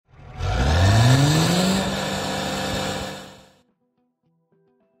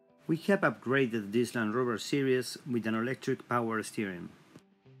We have upgraded this Land Rover series with an electric power steering.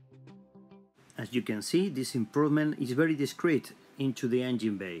 As you can see, this improvement is very discreet into the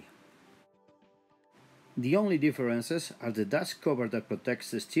engine bay. The only differences are the dust cover that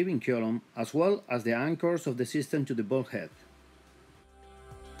protects the steering column as well as the anchors of the system to the bulkhead.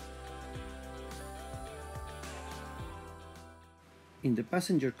 In the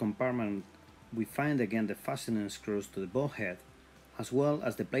passenger compartment, we find again the fastening screws to the bulkhead, as well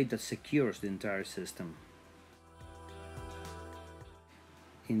as the plate that secures the entire system.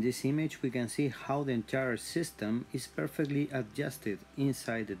 In this image we can see how the entire system is perfectly adjusted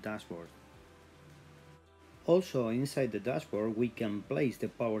inside the dashboard. Also inside the dashboard we can place the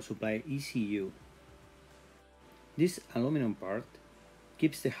power supply ECU. This aluminum part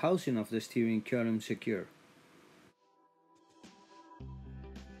keeps the housing of the steering column secure.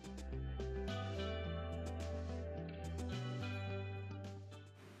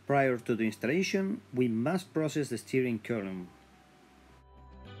 Prior to the installation, we must process the steering column.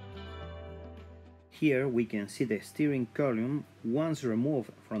 Here we can see the steering column once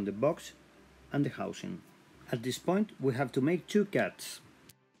removed from the box and the housing. At this point we have to make two cuts.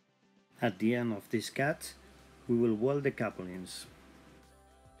 At the end of these cuts we will weld the couplings.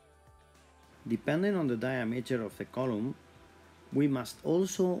 Depending on the diameter of the column, we must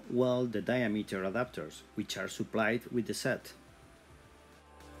also weld the diameter adapters, which are supplied with the set.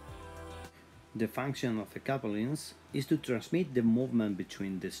 The function of the couplings is to transmit the movement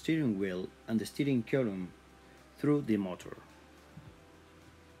between the steering wheel and the steering column through the motor.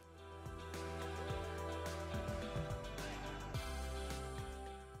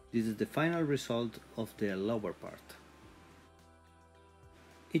 This is the final result of the lower part.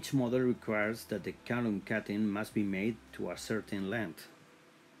 Each model requires that the column cutting must be made to a certain length.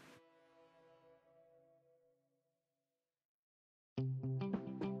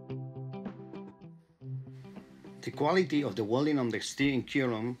 The quality of the welding on the steering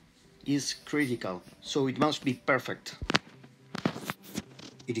column is critical, so it must be perfect.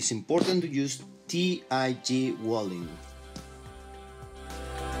 It is important to use TIG welding.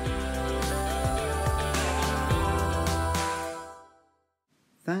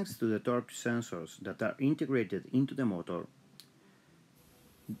 Thanks to the torque sensors that are integrated into the motor,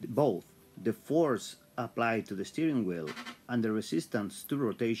 both the force applied to the steering wheel and the resistance to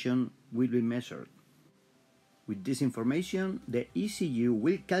rotation will be measured. With this information, the ECU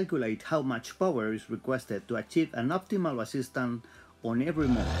will calculate how much power is requested to achieve an optimal assistance on every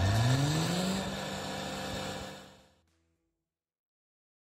moment.